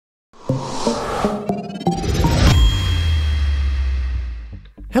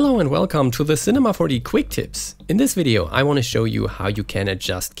welcome to the Cinema 4D Quick Tips. In this video I want to show you how you can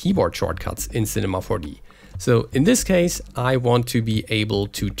adjust keyboard shortcuts in Cinema 4D. So in this case I want to be able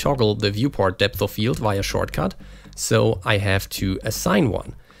to toggle the viewport depth of field via shortcut, so I have to assign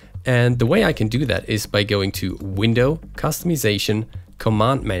one. And the way I can do that is by going to Window, Customization,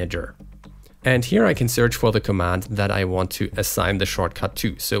 Command Manager. And here I can search for the command that I want to assign the shortcut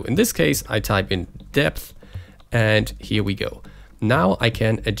to. So in this case I type in depth and here we go. Now I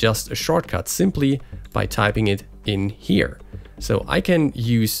can adjust a shortcut simply by typing it in here. So I can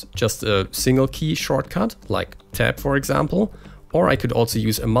use just a single key shortcut like tab for example, or I could also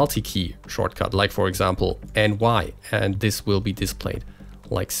use a multi-key shortcut like for example NY, and this will be displayed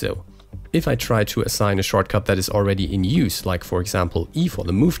like so. If I try to assign a shortcut that is already in use, like for example E for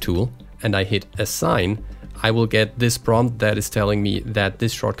the move tool, and I hit assign, I will get this prompt that is telling me that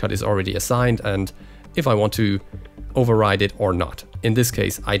this shortcut is already assigned and if I want to override it or not. In this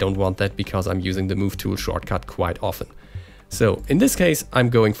case, I don't want that because I'm using the move tool shortcut quite often. So in this case, I'm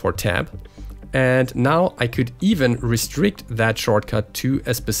going for tab. And now I could even restrict that shortcut to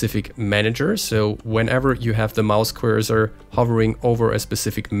a specific manager. So whenever you have the mouse cursor hovering over a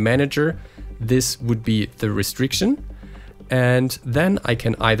specific manager, this would be the restriction. And then I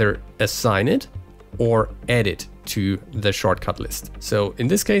can either assign it or add it to the shortcut list. So in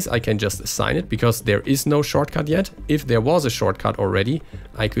this case, I can just assign it because there is no shortcut yet. If there was a shortcut already,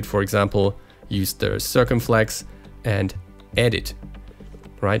 I could, for example, use the circumflex and add it.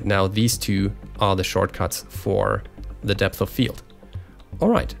 Right now, these two are the shortcuts for the depth of field. All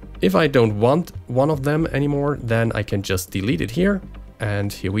right, if I don't want one of them anymore, then I can just delete it here.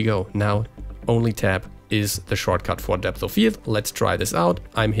 And here we go. Now only tab is the shortcut for depth of field. Let's try this out.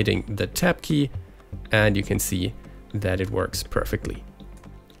 I'm hitting the tab key and you can see that it works perfectly.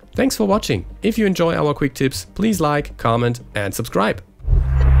 Thanks for watching. If you enjoy our quick tips, please like, comment and subscribe.